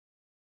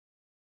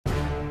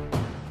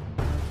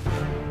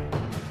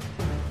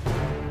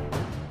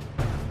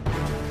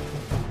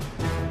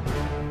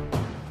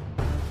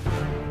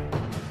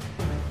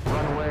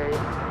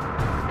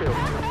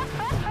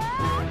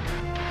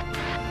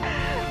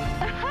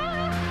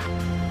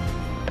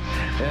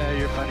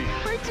you're funny.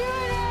 We're doing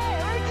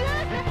it! We're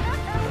doing it!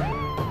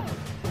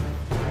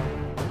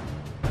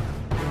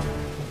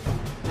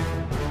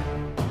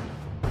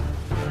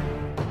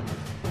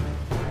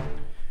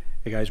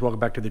 Hey guys,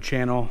 welcome back to the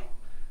channel.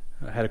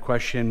 I had a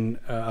question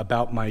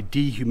about my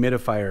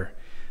dehumidifier.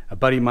 A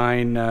buddy of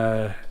mine,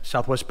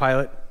 Southwest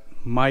pilot,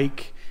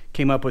 Mike,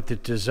 came up with the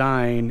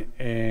design,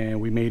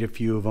 and we made a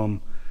few of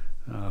them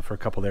for a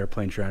couple of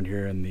airplanes around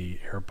here in the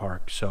air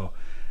park. So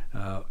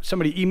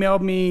somebody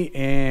emailed me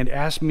and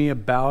asked me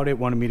about it,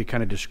 wanted me to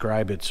kind of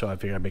describe it, so I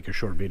figured I'd make a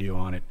short video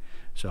on it.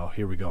 So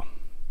here we go.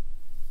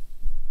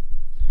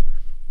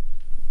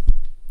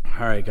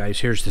 All right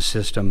guys, here's the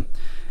system.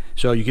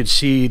 So you can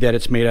see that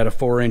it's made out of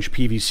 4-inch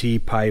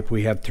PVC pipe.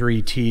 We have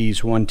 3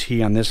 T's, 1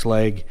 T on this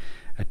leg,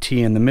 a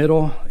T in the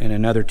middle, and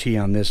another T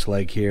on this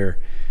leg here.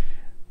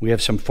 We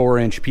have some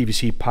 4-inch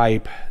PVC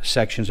pipe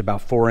sections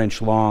about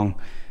 4-inch long.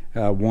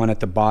 One at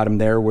the bottom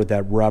there where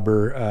that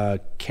rubber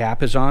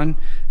cap is on.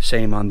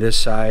 Same on this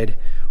side.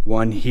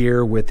 One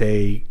here with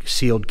a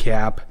sealed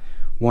cap.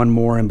 One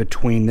more in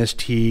between this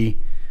T.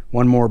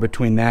 One more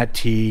between that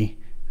T.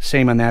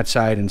 Same on that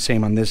side and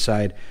same on this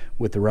side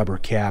with the rubber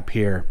cap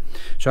here.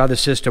 So how the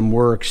system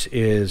works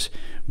is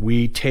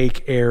we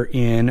take air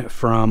in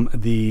from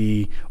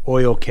the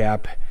oil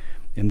cap,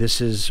 and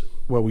this is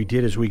what we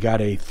did is we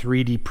got a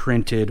 3D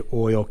printed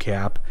oil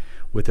cap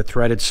with a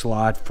threaded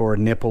slot for a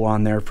nipple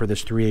on there for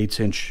this 3/8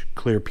 inch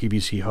clear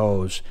PVC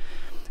hose.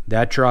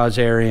 That draws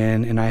air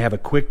in, and I have a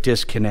quick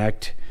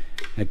disconnect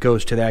that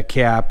goes to that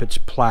cap. It's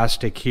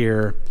plastic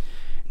here,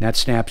 and that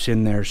snaps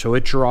in there. So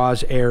it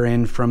draws air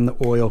in from the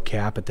oil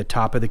cap at the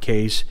top of the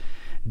case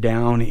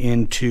down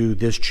into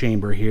this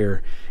chamber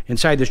here.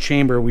 Inside this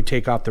chamber, we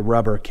take off the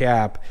rubber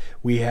cap.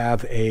 We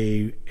have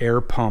a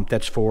air pump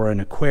that's for an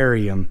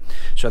aquarium.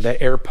 So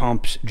that air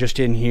pump's just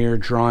in here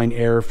drawing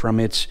air from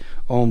its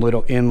own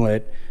little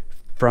inlet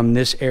from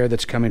this air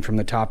that's coming from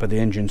the top of the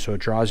engine. So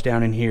it draws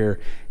down in here.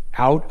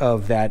 Out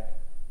of that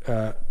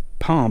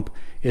pump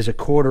is a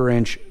 1/4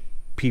 inch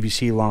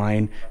PVC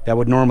line that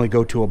would normally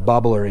go to a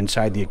bubbler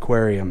inside the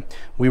aquarium.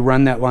 We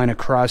run that line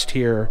across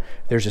here.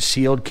 There's a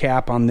sealed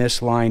cap on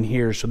this line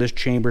here, so this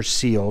chamber's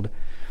sealed.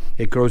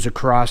 It goes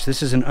across.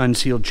 This is an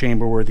unsealed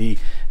chamber where the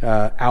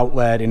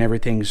outlet and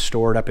everything's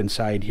stored up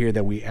inside here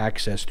that we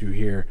access through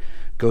here.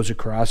 Goes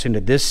across into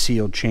this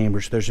sealed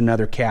chamber, so there's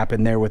another cap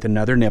in there with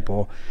another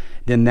nipple.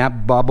 Then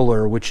that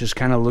bubbler, which is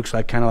looks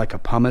like a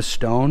pumice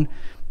stone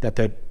that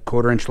the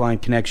 1/4 inch line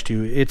connects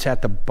to, it's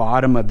at the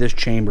bottom of this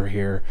chamber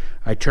here.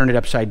 I turn it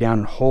upside down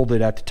and hold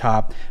it at the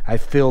top. I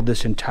filled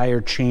this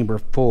entire chamber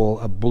full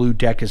of blue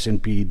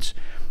decusant beads.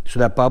 So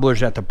that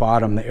bubbler's at the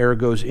bottom. The air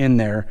goes in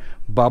there,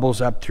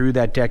 bubbles up through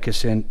that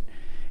decusant,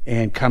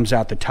 and comes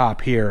out the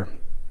top here.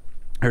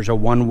 There's a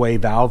one-way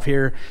valve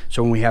here,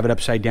 so when we have it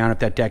upside down, if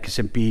that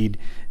decusant bead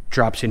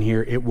drops in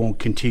here, it won't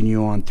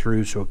continue on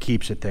through, so it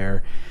keeps it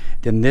there.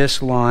 Then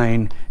this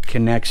line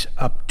connects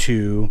up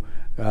to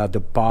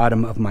the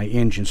bottom of my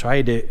engine. So I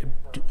had to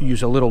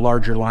use a little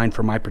larger line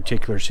for my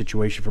particular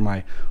situation for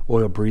my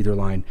oil breather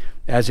line.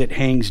 As it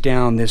hangs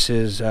down, this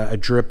is a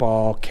drip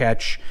all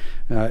catch.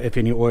 If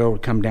any oil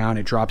would come down,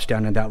 it drops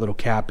down in that little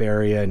cap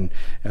area and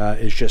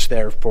is just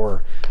there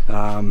for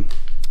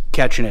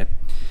catching it.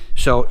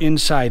 So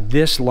inside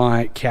this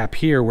line cap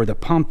here where the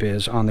pump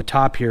is, on the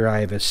top here I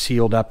have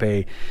sealed up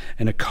an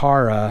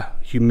Acara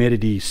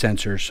humidity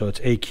sensor. So it's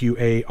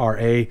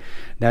AQARA.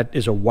 That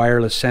is a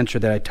wireless sensor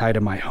that I tie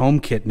to my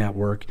HomeKit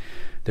network.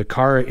 The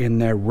Acara in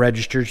there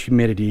registers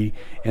humidity,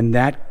 and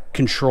that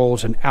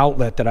controls an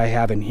outlet that I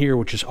have in here,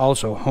 which is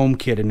also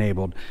HomeKit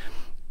enabled.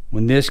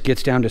 When this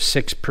gets down to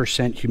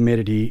 6%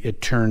 humidity,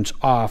 it turns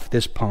off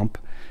this pump,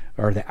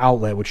 or the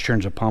outlet, which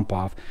turns a pump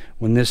off.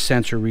 When this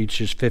sensor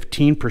reaches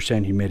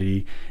 15%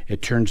 humidity,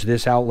 it turns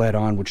this outlet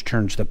on, which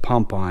turns the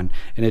pump on,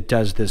 and it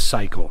does this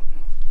cycle.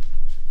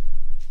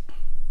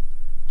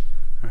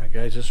 All right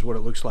guys, this is what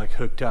it looks like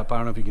hooked up. I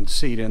don't know if you can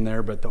see it in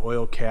there, but the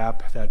oil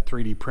cap, that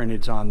 3D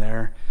printed's on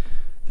there.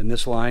 Then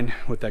this line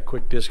with that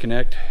quick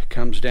disconnect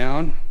comes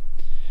down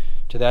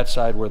to that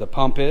side where the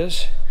pump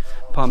is.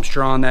 Pump's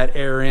drawing that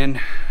air in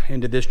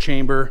into this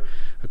chamber,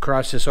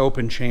 across this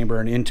open chamber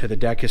and into the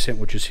decusant,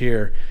 which is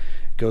here.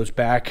 Goes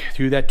back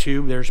through that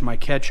tube. There's my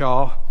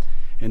catch-all,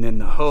 and then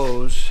the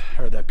hose,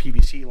 or that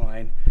PVC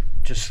line,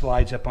 just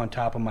slides up on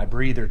top of my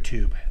breather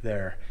tube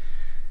there.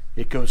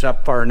 It goes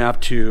up far enough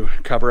to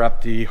cover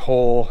up the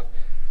hole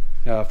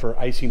for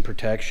icing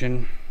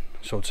protection,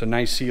 so it's a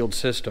nice sealed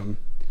system.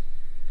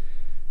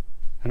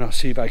 And I'll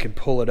see if I can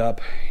pull it up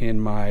in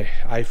my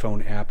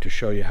iPhone app to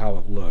show you how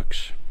it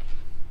looks.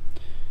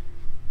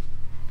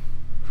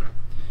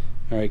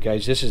 Alright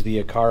guys, this is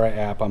the Acara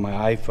app on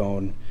my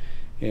iPhone,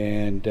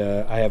 and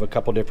I have a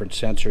couple different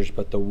sensors,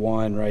 but the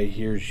one right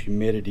here is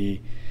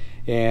humidity,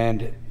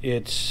 and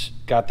it's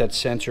got that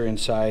sensor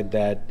inside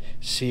that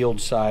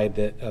sealed side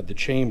of the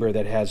chamber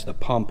that has the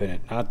pump in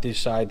it, not the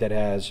side that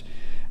has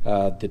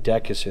the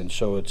decusant.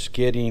 So it's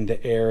getting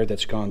the air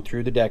that's gone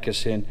through the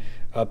decusant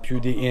up through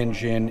the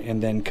engine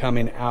and then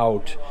coming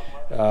out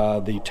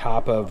the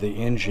top of the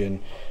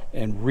engine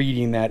and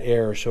reading that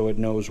air so it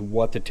knows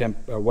what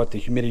the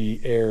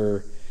humidity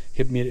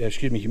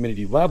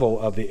level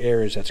of the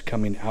air is that's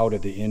coming out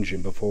of the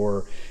engine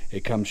before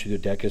it comes through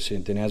the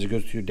decusant. And as it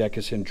goes through the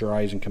decusant,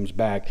 dries, and comes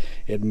back,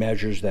 it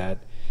measures that.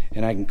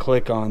 And I can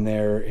click on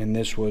there, and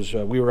this was,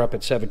 we were up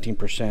at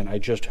 17%. I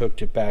just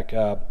hooked it back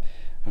up.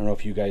 I don't know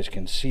if you guys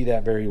can see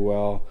that very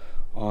well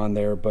on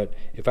there, but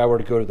if I were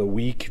to go to the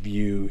week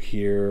view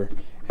here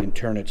and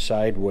turn it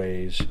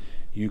sideways,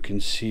 you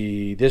can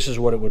see this is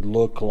what it would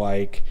look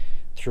like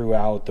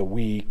throughout the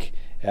week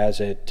as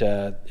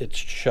it's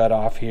shut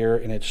off here,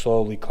 and it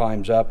slowly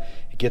climbs up.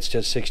 It gets to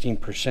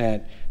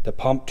 16%. The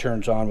pump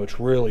turns on, which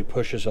really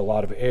pushes a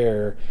lot of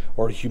air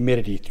or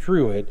humidity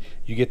through it.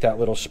 You get that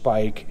little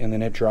spike, and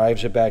then it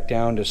drives it back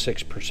down to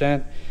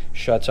 6%,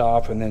 shuts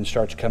off, and then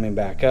starts coming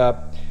back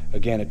up.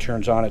 Again, it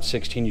turns on at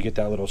 16, you get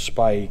that little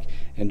spike,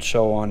 and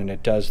so on, and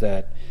it does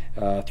that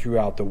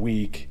throughout the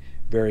week.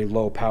 Very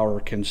low power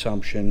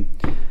consumption.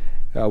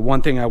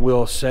 One thing I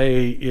will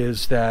say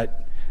is that,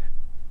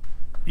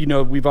 you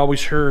know, we've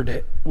always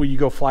heard when you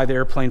go fly the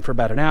airplane for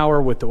about an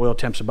hour with the oil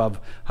temps above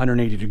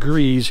 180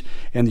 degrees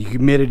and the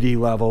humidity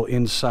level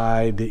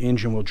inside the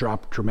engine will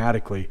drop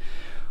dramatically.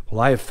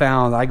 Well, I have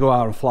found I go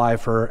out and fly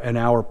for an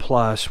hour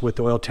plus with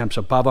the oil temps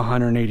above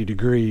 180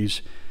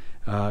 degrees,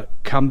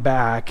 come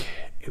back,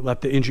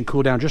 let the engine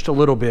cool down just a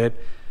little bit,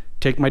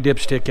 take my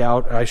dipstick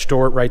out, I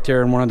store it right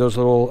there in one of those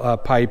little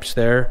pipes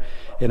there,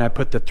 and I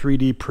put the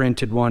 3D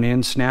printed one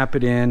in, snap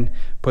it in,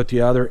 put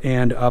the other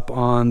end up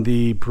on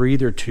the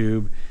breather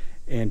tube,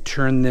 and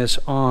turn this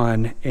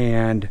on,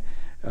 and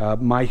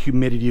my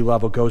humidity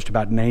level goes to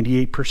about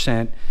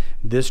 98%.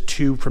 This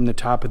tube from the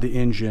top of the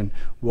engine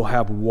will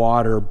have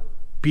water,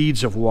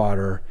 beads of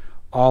water,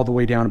 all the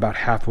way down, about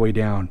halfway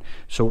down.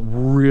 So it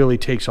really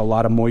takes a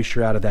lot of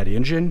moisture out of that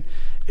engine.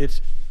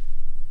 It's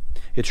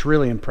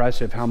really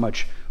impressive how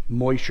much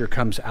moisture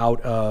comes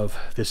out of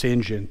this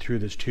engine through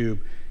this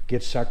tube,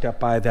 gets sucked up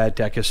by that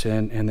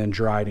decusant, and then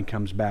dried and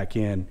comes back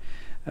in.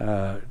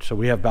 So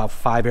we have about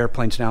 5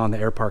 airplanes now in the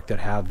air park that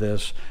have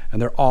this,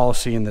 and they're all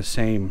seeing the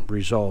same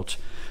results.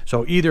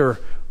 So either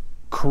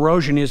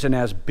corrosion isn't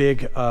as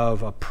big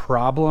of a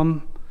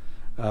problem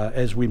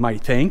as we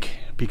might think,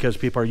 because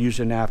people are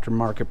using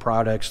aftermarket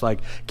products like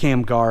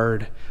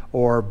CamGuard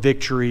or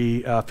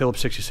Victory,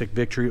 Phillips 66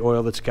 Victory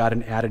oil that's got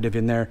an additive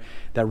in there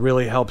that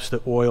really helps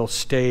the oil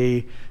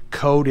stay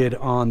coated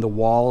on the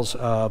walls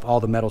of all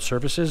the metal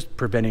surfaces,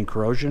 preventing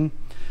corrosion.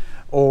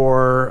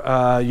 Or,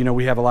 you know,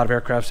 we have a lot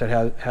of aircrafts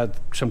that have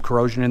some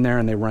corrosion in there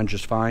and they run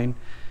just fine.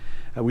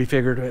 We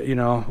figured, you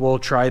know, we'll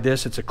try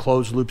this. It's a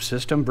closed loop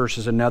system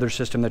versus another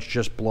system that's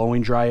just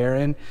blowing dry air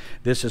in.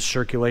 This is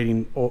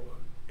circulating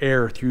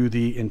air through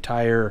the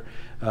entire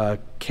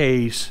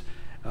case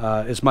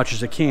as much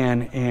as it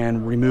can,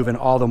 and removing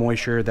all the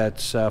moisture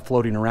that's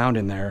floating around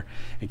in there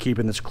and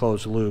keeping this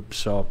closed loop.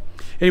 So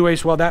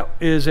anyways, well, that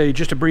is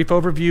just a brief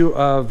overview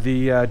of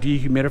the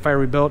dehumidifier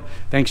we built.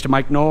 Thanks to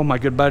Mike Knoll, my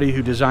good buddy,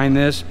 who designed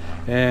this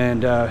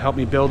and helped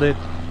me build it.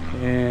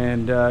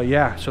 And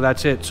yeah, so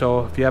that's it.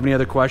 So if you have any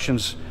other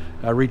questions,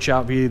 reach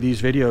out via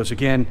these videos.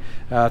 Again,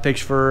 thanks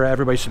for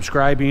everybody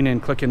subscribing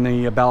and clicking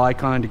the bell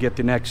icon to get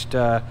the next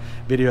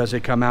video as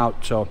they come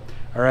out. So,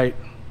 all right,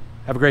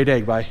 have a great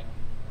day. Bye.